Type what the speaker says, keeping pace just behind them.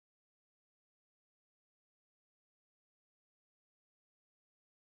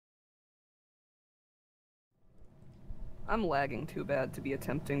I'm lagging too bad to be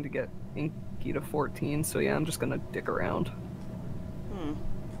attempting to get Inky to 14, so yeah, I'm just gonna dick around.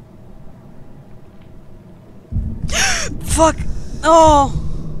 Fuck! Oh!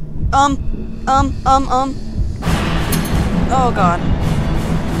 Oh god.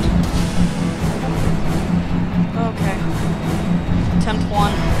 Okay. Attempt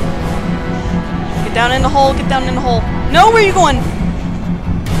 1. Get down in the hole, get down in the hole. No, where are you going?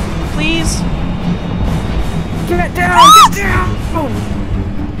 Please? Get down! Ah! Get down! Oh.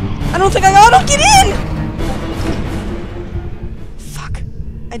 I don't think I got him! Get in! Fuck.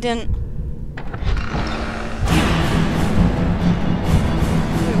 I didn't.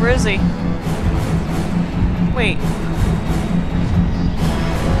 Wait, where is he? Wait.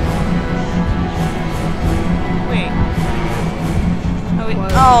 Wait. Oh, wait.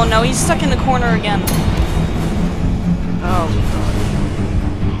 Oh no, he's stuck in the corner again. Oh,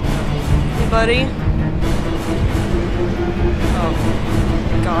 Hey, buddy. Oh,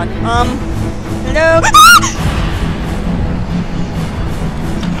 God. Hello?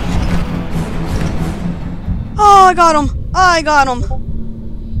 Oh, I got him! I got him!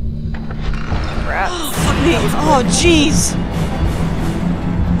 crap. Oh, fuck me. Oh, jeez.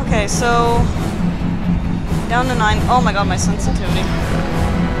 Okay, so... down to 9. Oh my god, my sensitivity.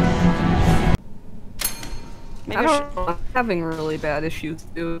 Maybe I'm having really bad issues,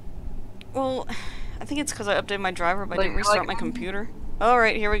 dude. Well, I think it's because I updated my driver, but I Like, didn't restart my computer.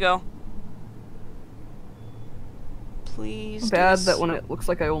 Alright, here we go. Please do Bad this. that when it looks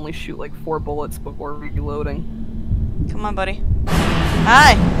like I only shoot like 4 bullets before reloading. Come on, buddy.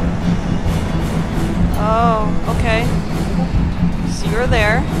 Hi! Oh, okay. So you're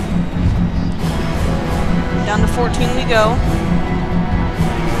there. Down to 14 we go.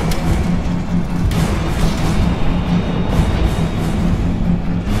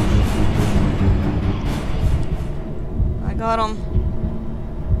 I got him.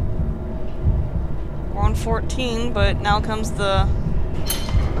 We're on 14, but now comes the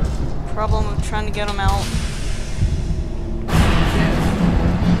problem of trying to get him out.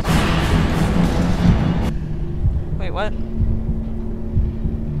 Wait, what?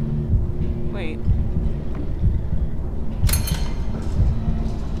 Wait.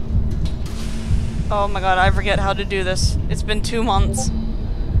 Oh my god, I forget how to do this. It's been 2 months.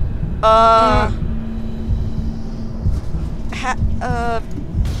 I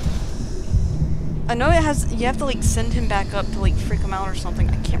know it has, you have to like send him back up to like freak him out or something.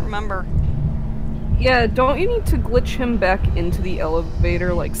 I can't remember. Yeah, don't you need to glitch him back into the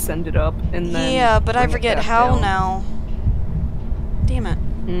elevator, like send it up, and then... Yeah, but I bring it forget back how down? now. Damn it.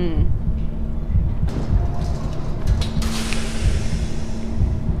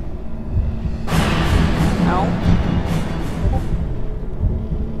 No.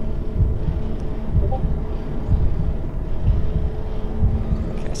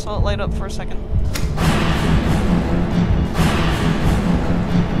 Okay, I saw it light up for a second.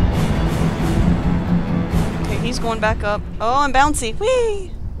 Okay, he's going back up. Oh, I'm bouncy.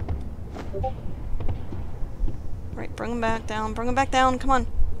 Whee! Right, bring him back down. Bring him back down. Come on.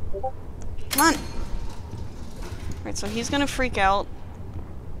 Come on. Right, so he's gonna freak out.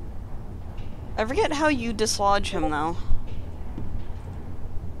 I forget how you dislodge him, though.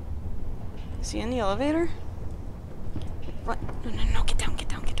 Is he in the elevator? What? No, no, no, get down, get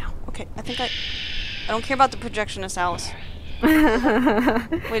down, get down. Okay, I think I don't care about the projectionist, Alice.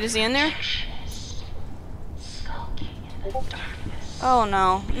 Wait, is he in there? Oh,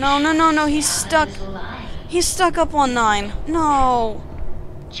 no. No, no, no, no, he's stuck. He's stuck up on 9. No.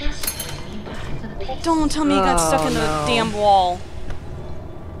 Don't tell me he got stuck in the damn wall.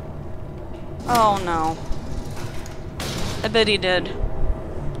 Oh no. I bet he did.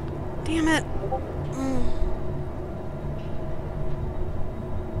 Damn it.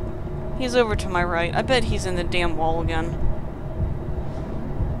 He's over to my right. I bet he's in the damn wall again.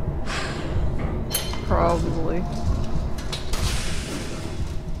 Probably.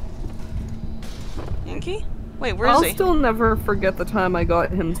 Yankee? Wait, where is I'll he? still never forget the time I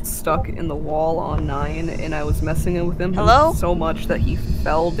got him stuck in the wall on 9, and I was messing with him Hello? so much that he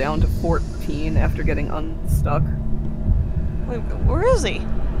fell down to 14 after getting unstuck. Wait, where is he?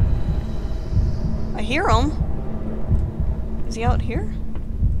 I hear him. Is he out here?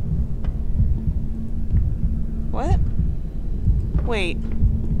 What? Wait.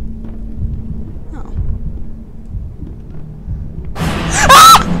 Oh.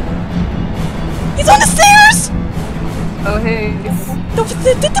 Ah! He's on the stairs! Oh, hey.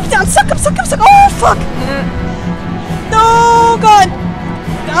 Dip down! Suck him! Suck him! Suck him! Oh, fuck! No, God!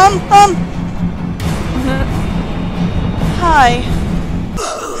 Hi.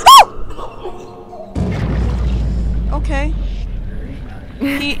 okay.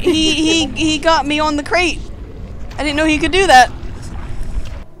 He got me on the crate. I didn't know he could do that.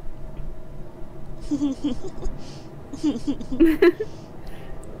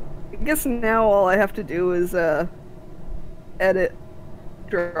 I guess now all I have to do is edit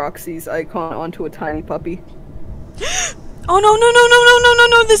Droxy's icon onto a tiny puppy. Oh no no no no no no no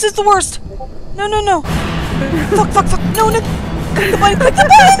no! This is the worst. No no no! Fuck fuck fuck! No no! Click the button! Click the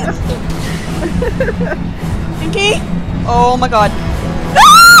button! Pinky! Oh my god! No!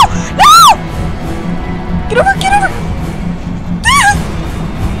 No! Get over! Get over!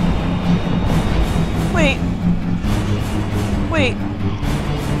 Wait. Wait.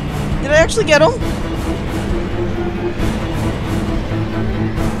 Did I actually get him?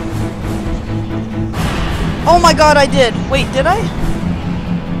 Oh my god, I did. Wait, did I?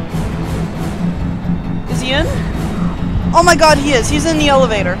 Is he in? Oh my god, he is. He's in the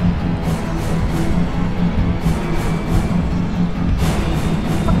elevator.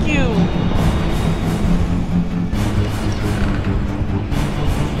 Fuck you.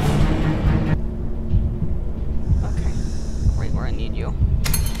 Okay. Right where I need you.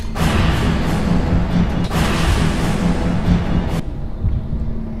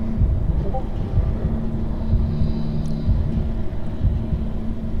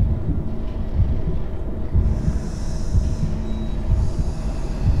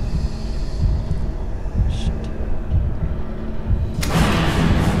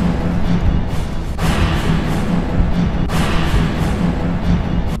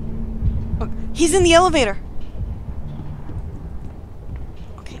 He's in the elevator.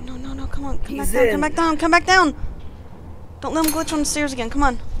 Okay, no, no, no, come on. Come back down, come back down, come back down. Don't let him glitch on the stairs again, come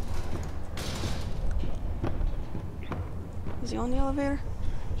on. Is he on the elevator?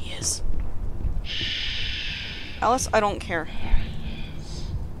 He is. Alice, I don't care.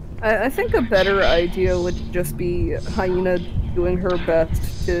 I think a better idea would just be Hyena doing her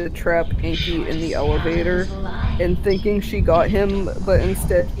best to trap Inky in the elevator and thinking she got him, but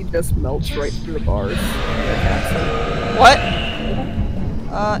instead he just melts right through the bars and attacks her. What?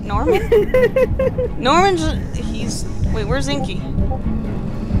 Norman? Norman's... he's... wait, where's Inky?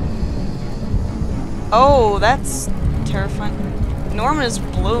 Oh, that's terrifying. Norman is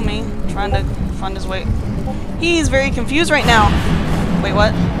below me, trying to find his way. He's very confused right now. Wait,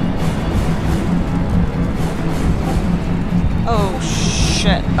 what? Oh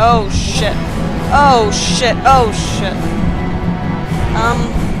shit. Oh shit. Oh shit. Oh shit.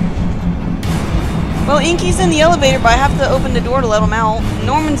 Well, Inky's in the elevator, but I have to open the door to let him out.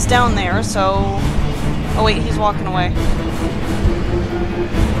 Norman's down there, so... oh wait, he's walking away.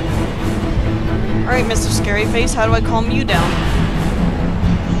 Alright, Mr. Scary Face, how do I calm you down?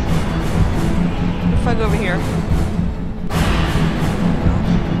 What if I go over here?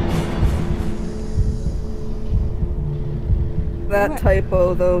 That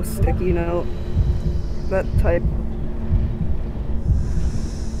typo, though, sticky note. That type.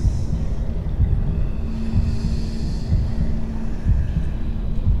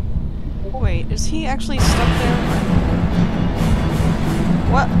 Wait, is he actually stuck there?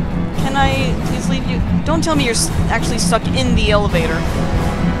 What? Can I please leave you? Don't tell me you're actually stuck in the elevator.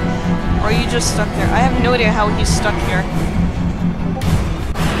 Or are you just stuck there? I have no idea how he's stuck here.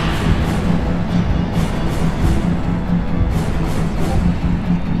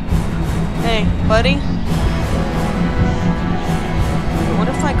 Hey, buddy. What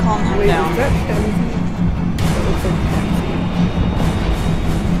if I calm him down? Is that Kenzie? That looks like Kenzie.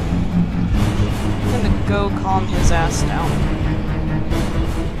 I'm gonna go calm his ass down.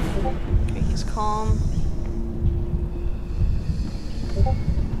 Okay, he's calm.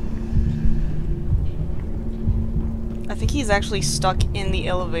 I think he's actually stuck in the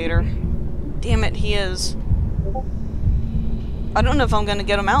elevator. Damn it, he is. I don't know if I'm gonna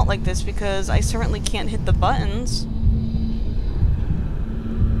get him out like this because I certainly can't hit the buttons.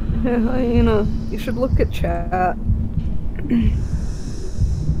 Yeah, you should look at chat.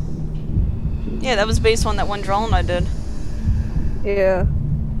 Yeah, that was based on that one drawing I did. Yeah.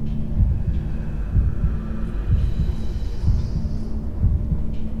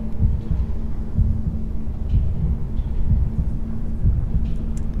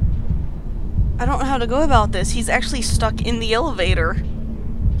 I don't know how to go about this. He's actually stuck in the elevator.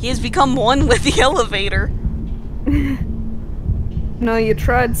 He has become one with the elevator. No, you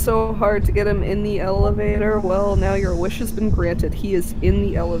tried so hard to get him in the elevator. Well, now your wish has been granted. He is in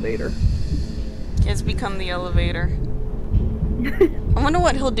the elevator. He has become the elevator. I wonder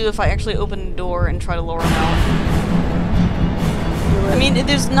what he'll do if I actually open the door and try to lure him out. I mean,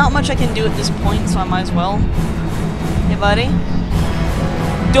 there's not much I can do at this point, so I might as well. Hey, buddy?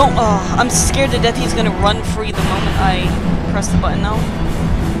 don't. I'm scared to death he's gonna run free the moment I press the button now.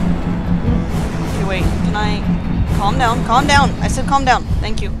 Okay, wait. Can I. Calm down. Calm down. I said calm down.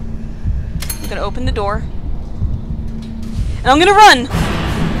 Thank you. I'm gonna open the door. And I'm gonna run!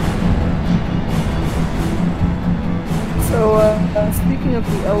 So, speaking of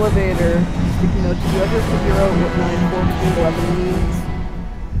the elevator, did you ever figure out what 94211 means?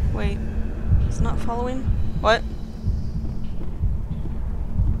 Wait. It's not following? What?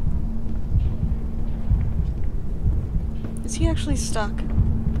 Is he actually stuck?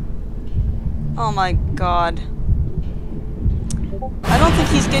 Oh my god. I don't think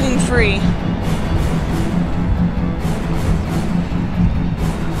he's getting free.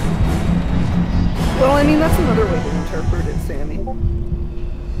 Well, I mean, that's another way to interpret it, Sammy.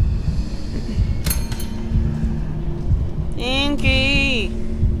 Inky!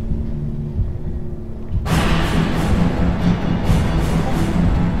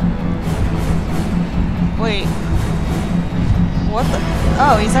 Wait. What the?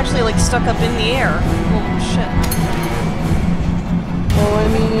 Oh, he's actually like stuck up in the air. Oh shit. Well, I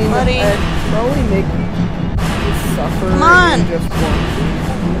mean, Buddy. I'd probably make you suffer Come on. and just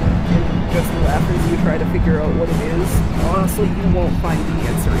just laugh as you try to figure out what it is. Honestly, you won't find the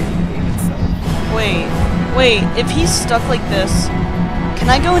answer in the game itself. Wait, if he's stuck like this, can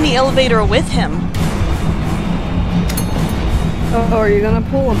I go in the elevator with him? Oh, are you gonna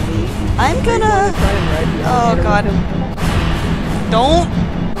pull him? I'm Are you gonna... try and ride the Oh elevator god. with him? Don't!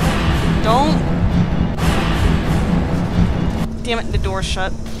 Damn it, the door's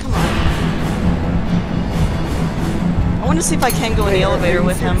shut. Come on. I want to see if I can go in the elevator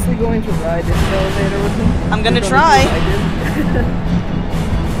with him. Are you seriously going to ride in the elevator with him? I'm gonna You're try. do what I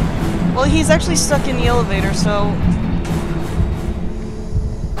did? Well, he's actually stuck in the elevator, so...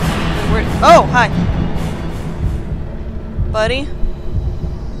 Wait, where... Oh, hi! Buddy?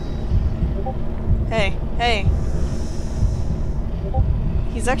 Hey.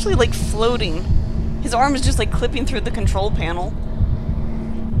 He's actually, like, floating. His arm is just, like, clipping through the control panel.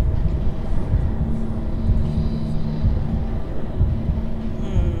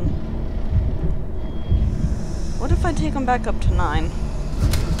 What if I take him back up to 9?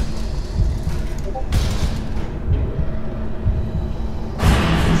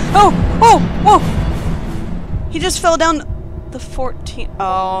 Oh! Whoa! He just fell down the 14...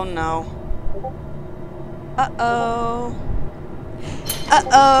 Oh, no. Uh-oh.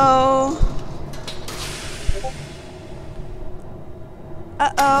 Uh-oh.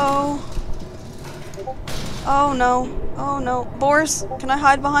 Uh-oh. Oh, no. Oh, no. Boris, can I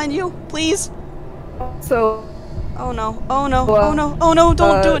hide behind you? Please? So... Oh, no. Oh, no. Oh, no. Oh, no.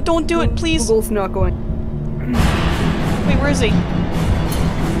 Don't do it. Don't do it, please. Google's not going... Wait, where is he?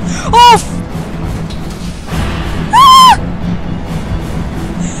 Oh! Ah!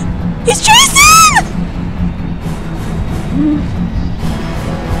 He's chasing!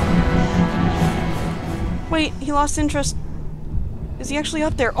 Wait, he lost interest. Is he actually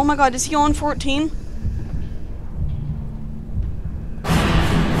up there? Oh my god, is he on 14?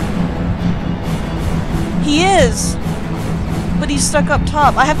 He is! But he's stuck up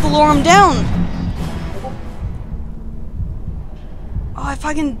top. I have to lower him down! Oh, if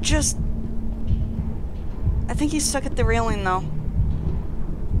I can just... I think he's stuck at the railing, though.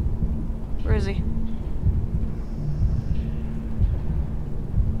 Where is he?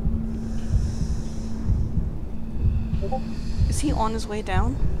 Is he on his way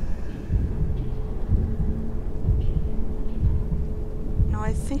down? No,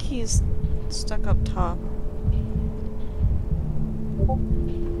 I think he's stuck up top.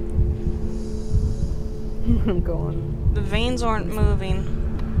 I'm going. The veins aren't moving.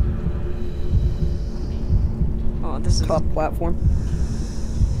 Oh, this is... Top platform.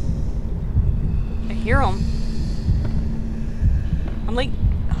 I hear him. I'm like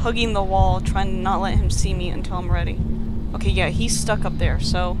hugging the wall, trying to not let him see me until I'm ready. Okay, yeah, he's stuck up there,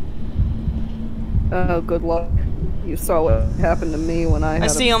 so... Oh, good luck. You saw what happened to me when I had I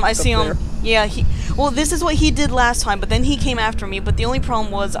see him. there. Yeah, he... Well, this is what he did last time, but then he came after me, but the only problem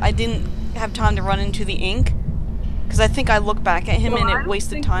was I didn't have time to run into the ink. Because I think I looked back at him and it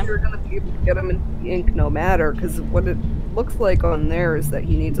wasted time. You're gonna be able to get him in the ink no matter, because what it looks like on there is that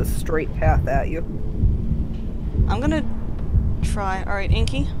he needs a straight path at you. I'm gonna try. Alright,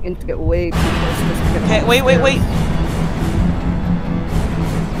 Inky. And to get way too close just to get Okay, him wait. upstairs.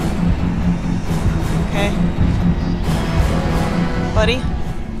 Okay. Buddy?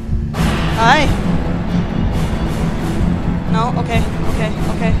 Hi! No? Okay.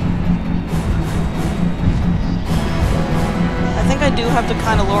 I think I do have to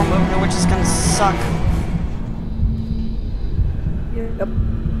kind of lower him over here, which is gonna suck. Yeah, Yep.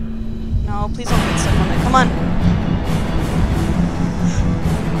 No, please don't get stuck on that. Come on.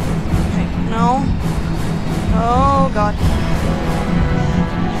 Okay, no. Oh, God.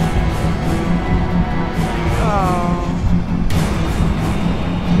 Oh.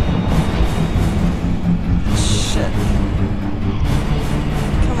 Shit.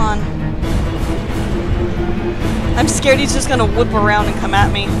 Come on. I'm scared he's just gonna whip around and come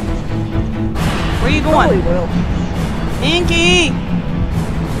at me. Where are you going? Probably will. Inky!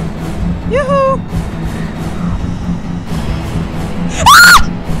 Yoo-hoo! Ah!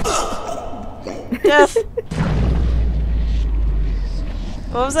 Death.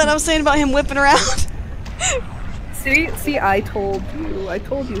 What was that I was saying about him whipping around? See, I told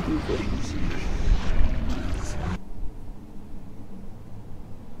you he would.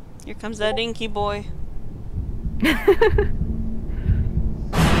 Here comes that Inky boy. Come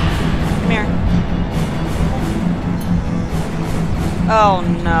here. Oh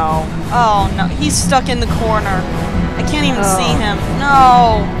no. Oh no. He's stuck in the corner. I can't even see him.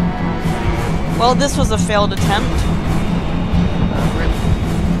 No. Well, this was a failed attempt.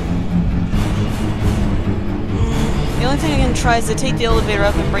 The only thing I can try is to take the elevator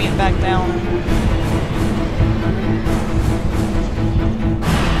up and bring it back down.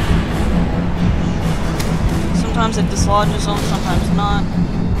 Sometimes it dislodges them, sometimes not.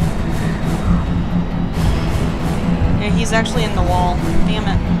 Yeah, he's actually in the wall. Damn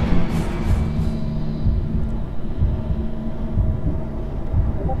it.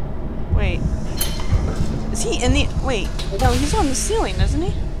 Wait. Is he in the... Wait. No, he's on the ceiling, isn't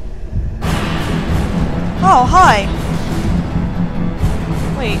he? Oh, hi!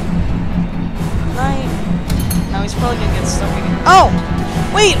 Wait. Can I... No, he's probably gonna get stuck again. Oh!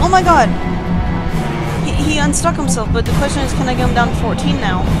 Wait! Oh my god! He unstuck himself, but the question is, can I get him down to 14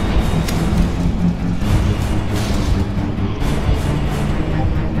 now?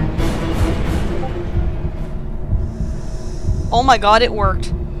 Oh my god, it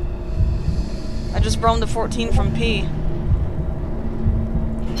worked. I just brought him to 14 from P.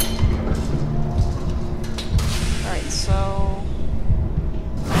 Alright, so...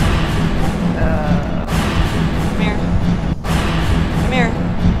 Come here. Come here.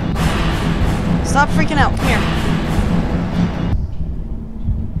 Stop freaking out. Come here.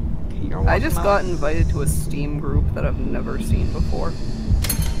 Okay, you're I just out. got invited to a Steam group that I've never seen before.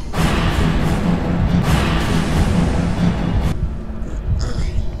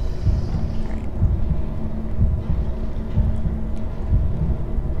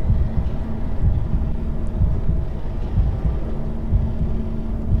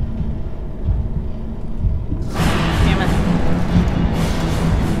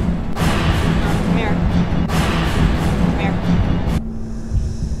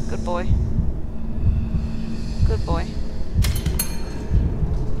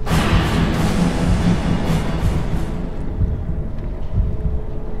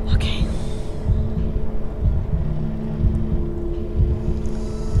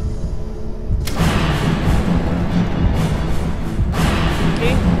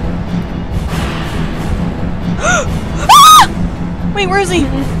 Wait, where is he?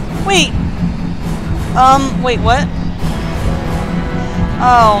 Wait. Wait, what?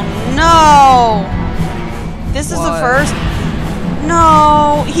 Oh, no! This is the first?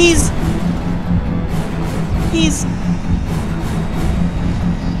 No, he's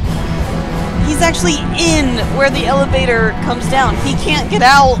actually in where the elevator comes down. He can't get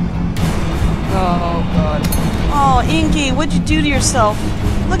out. Oh, God. Oh, Inky, what'd you do to yourself?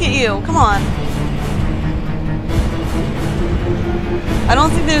 Look at you, come on. I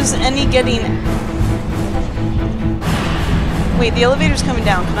don't think there's any getting... Wait, the elevator's coming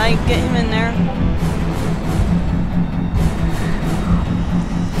down. Can I get him in there?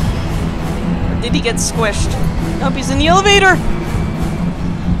 Or did he get squished? Nope, he's in the elevator!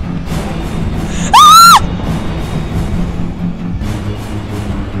 Ah!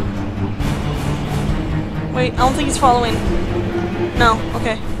 Wait, I don't think he's following. No,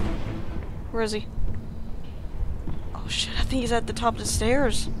 okay. Where is he? Oh shit, I think he's at the top of the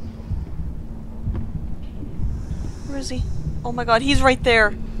stairs. Where is he? Oh my god, he's right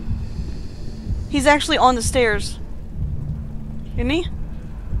there. He's actually on the stairs. Isn't he?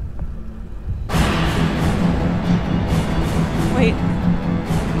 Wait.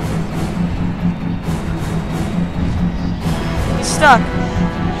 He's stuck.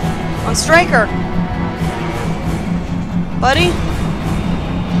 On Striker. Buddy?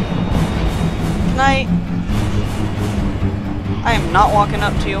 Can I am not walking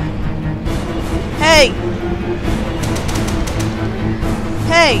up to you. Hey!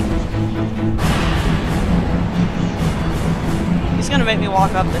 Hey! He's gonna make me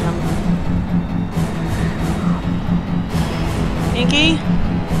walk up to him. Inky?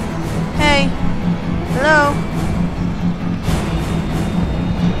 Hey. Hello?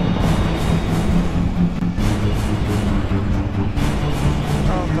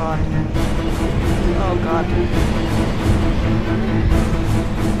 Oh god. Oh god.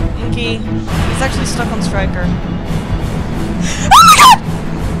 Inky. He's actually stuck on Striker. Oh my god!